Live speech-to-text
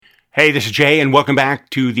Hey, this is Jay, and welcome back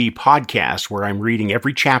to the podcast where I'm reading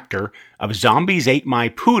every chapter of Zombies Ate My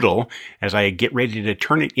Poodle as I get ready to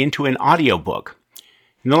turn it into an audiobook.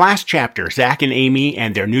 In the last chapter, Zach and Amy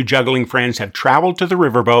and their new juggling friends have traveled to the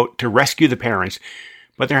riverboat to rescue the parents,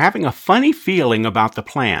 but they're having a funny feeling about the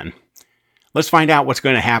plan. Let's find out what's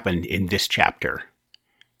going to happen in this chapter.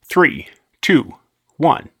 3, 2,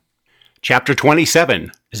 1. Chapter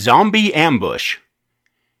 27, Zombie Ambush.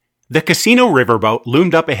 The casino riverboat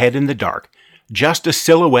loomed up ahead in the dark, just a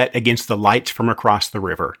silhouette against the lights from across the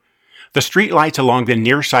river. The street lights along the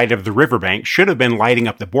near side of the riverbank should have been lighting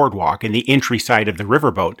up the boardwalk and the entry side of the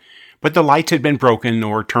riverboat, but the lights had been broken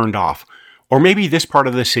or turned off, or maybe this part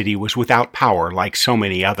of the city was without power like so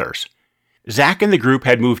many others. Zach and the group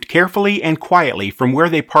had moved carefully and quietly from where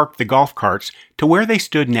they parked the golf carts to where they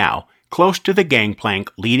stood now, close to the gangplank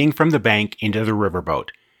leading from the bank into the riverboat.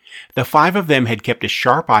 The 5 of them had kept a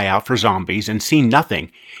sharp eye out for zombies and seen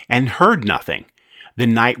nothing, and heard nothing. The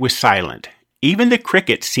night was silent. Even the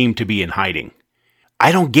crickets seemed to be in hiding.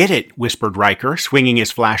 "I don't get it," whispered Riker, swinging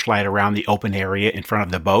his flashlight around the open area in front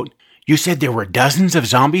of the boat. "You said there were dozens of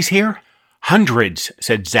zombies here?" "Hundreds,"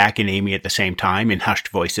 said Zach and Amy at the same time in hushed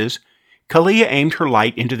voices. Kalia aimed her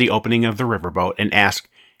light into the opening of the riverboat and asked,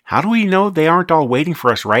 "How do we know they aren't all waiting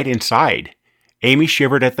for us right inside?" Amy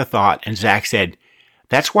shivered at the thought, and Zach said,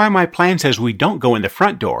 "That's why my plan says we don't go in the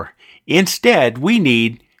front door. Instead, we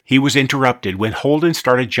need—" He was interrupted when Holden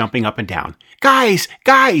started jumping up and down. "Guys!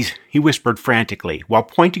 Guys!" he whispered frantically, while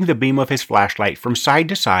pointing the beam of his flashlight from side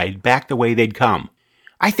to side back the way they'd come.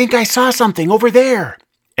 "I think I saw something over there!"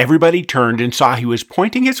 Everybody turned and saw he was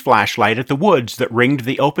pointing his flashlight at the woods that ringed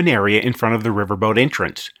the open area in front of the riverboat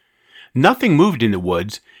entrance. Nothing moved in the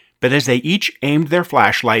woods, but as they each aimed their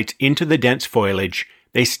flashlights into the dense foliage,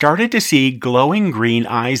 they started to see glowing green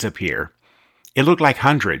eyes appear. It looked like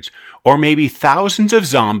hundreds, or maybe thousands of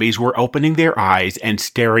zombies were opening their eyes and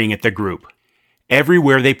staring at the group.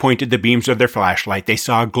 Everywhere they pointed the beams of their flashlight, they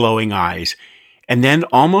saw glowing eyes. And then,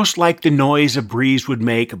 almost like the noise a breeze would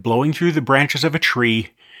make blowing through the branches of a tree,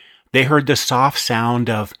 they heard the soft sound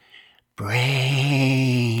of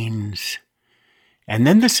brains. And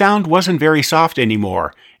then the sound wasn't very soft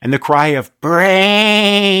anymore, and the cry of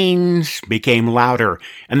brains became louder,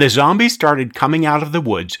 and the zombies started coming out of the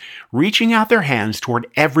woods, reaching out their hands toward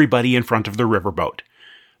everybody in front of the riverboat.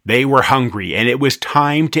 They were hungry, and it was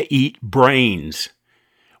time to eat brains.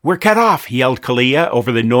 "We're cut off," yelled Kalia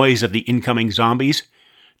over the noise of the incoming zombies.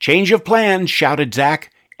 "Change of plans," shouted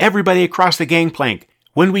Zach. "Everybody across the gangplank.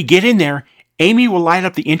 When we get in there, Amy will light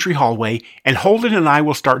up the entry hallway, and Holden and I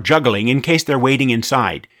will start juggling in case they're waiting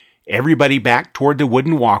inside." Everybody backed toward the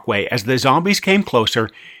wooden walkway as the zombies came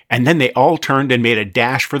closer, and then they all turned and made a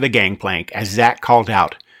dash for the gangplank as Zach called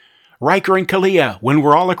out, "Riker and Kalia, when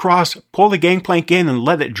we're all across, pull the gangplank in and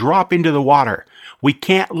let it drop into the water. We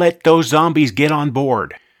can't let those zombies get on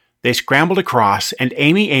board." They scrambled across, and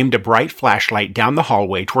Amy aimed a bright flashlight down the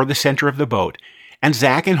hallway toward the center of the boat, and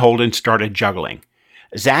Zach and Holden started juggling.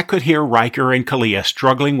 Zach could hear Riker and Kalia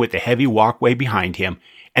struggling with the heavy walkway behind him,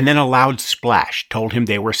 and then a loud splash told him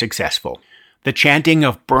they were successful. The chanting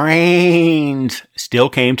of brains still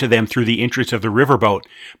came to them through the entrance of the riverboat,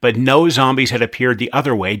 but no zombies had appeared the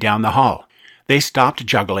other way down the hall. They stopped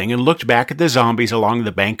juggling and looked back at the zombies along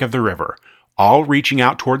the bank of the river, all reaching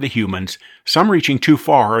out toward the humans, some reaching too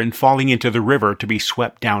far and falling into the river to be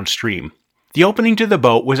swept downstream. The opening to the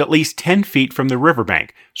boat was at least 10 feet from the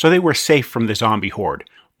riverbank, so they were safe from the zombie horde,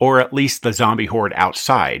 or at least the zombie horde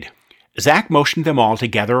outside. Zach motioned them all to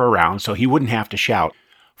gather around so he wouldn't have to shout,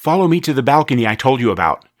 "Follow me to the balcony I told you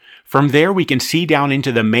about. From there we can see down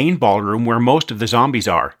into the main ballroom where most of the zombies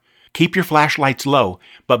are. Keep your flashlights low,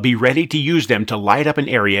 but be ready to use them to light up an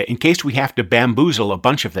area in case we have to bamboozle a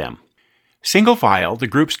bunch of them." Single file, the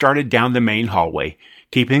group started down the main hallway,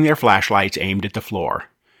 keeping their flashlights aimed at the floor.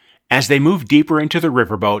 As they moved deeper into the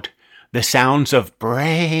riverboat, the sounds of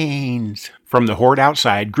brains from the horde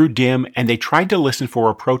outside grew dim, and they tried to listen for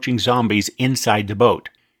approaching zombies inside the boat.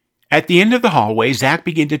 At the end of the hallway, Zach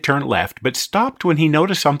began to turn left, but stopped when he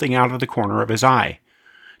noticed something out of the corner of his eye.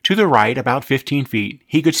 To the right, about 15 feet,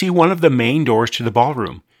 he could see one of the main doors to the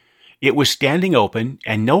ballroom. It was standing open,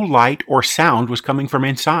 and no light or sound was coming from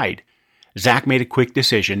inside. Zach made a quick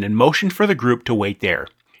decision and motioned for the group to wait there.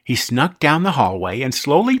 He snuck down the hallway and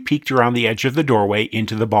slowly peeked around the edge of the doorway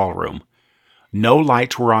into the ballroom. No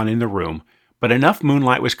lights were on in the room, but enough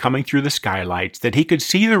moonlight was coming through the skylights that he could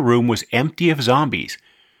see the room was empty of zombies.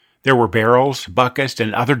 There were barrels, buckets,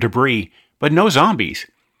 and other debris, but no zombies.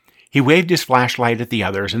 He waved his flashlight at the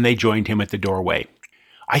others, and they joined him at the doorway.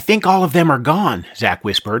 "I think all of them are gone," Zach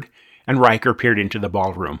whispered, and Riker peered into the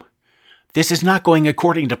ballroom. This is not going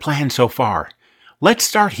according to plan so far. Let's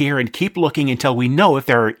start here and keep looking until we know if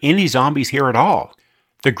there are any zombies here at all."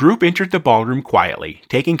 The group entered the ballroom quietly,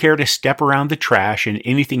 taking care to step around the trash and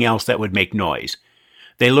anything else that would make noise.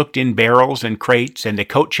 They looked in barrels and crates and the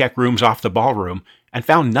coat check rooms off the ballroom and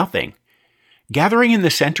found nothing. Gathering in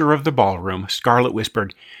the center of the ballroom, Scarlet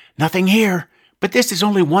whispered, "Nothing here, but this is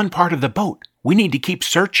only one part of the boat. We need to keep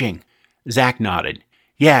searching." Zach nodded.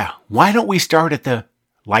 "Yeah, why don't we start at the—"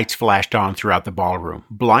 Lights flashed on throughout the ballroom,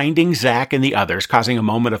 blinding Zach and the others, causing a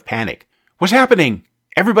moment of panic. "What's happening?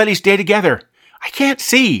 Everybody stay together. I can't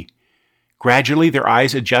see." Gradually, their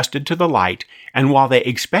eyes adjusted to the light, and while they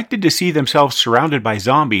expected to see themselves surrounded by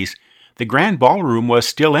zombies, the grand ballroom was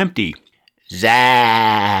still empty.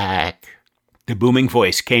 "Zach!" The booming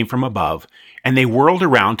voice came from above, and they whirled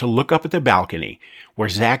around to look up at the balcony, where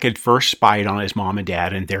Zach had first spied on his mom and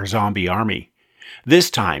dad and their zombie army. This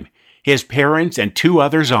time, his parents and 2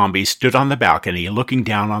 other zombies stood on the balcony looking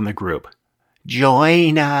down on the group.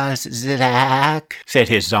 "Join us, Zach," said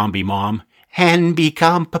his zombie mom, "and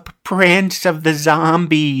become prince of the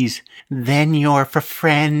zombies. Then your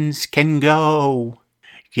friends can go."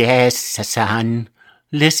 "Yes, son.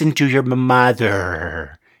 Listen to your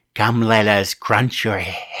mother. Come, let us crunch your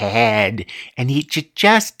head and eat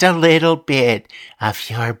just a little bit of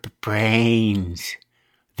your brains."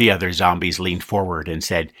 The other zombies leaned forward and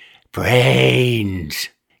said, "Brains."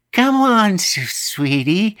 "Come on,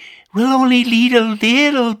 sweetie. We'll only eat a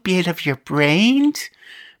little bit of your brains."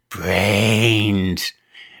 "Brains.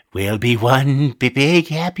 We'll be one big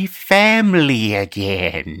happy family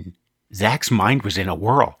again." Zach's mind was in a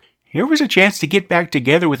whirl. Here was a chance to get back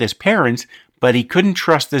together with his parents, but he couldn't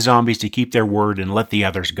trust the zombies to keep their word and let the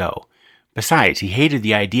others go. Besides, he hated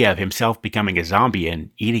the idea of himself becoming a zombie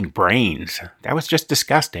and eating brains. That was just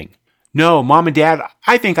disgusting. "No, Mom and Dad,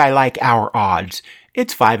 I think I like our odds.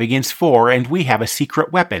 It's 5 against 4, and we have a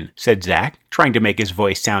secret weapon," said Zach, trying to make his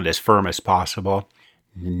voice sound as firm as possible.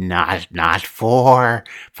 Not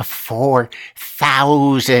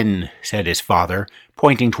 4,000, said his father,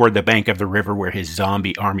 pointing toward the bank of the river where his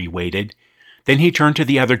zombie army waited. Then he turned to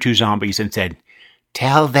the other 2 zombies and said,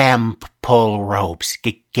 "Tell them, pull ropes,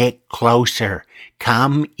 get closer.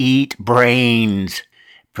 Come eat brains."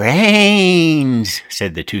 "Brains,"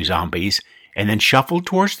 said the 2 zombies, and then shuffled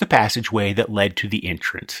towards the passageway that led to the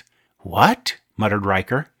entrance. "What?" muttered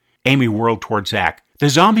Riker. Amy whirled toward Zach. "The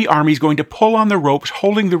zombie army's going to pull on the ropes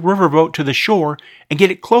holding the riverboat to the shore and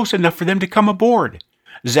get it close enough for them to come aboard."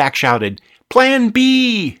 Zach shouted, "Plan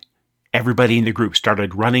B!" Everybody in the group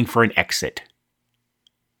started running for an exit.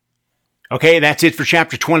 Okay, that's it for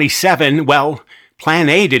Chapter 27. Well, Plan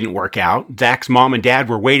A didn't work out. Zach's mom and dad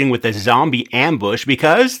were waiting with a zombie ambush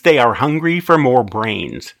because they are hungry for more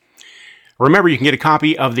brains. Remember, you can get a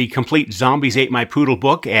copy of the complete Zombies Ate My Poodle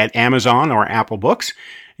book at Amazon or Apple Books.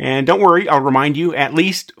 And don't worry, I'll remind you at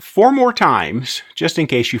least 4 more times, just in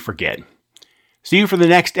case you forget. See you for the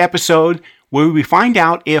next episode, where we find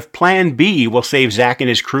out if Plan B will save Zach and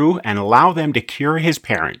his crew and allow them to cure his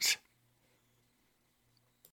parents.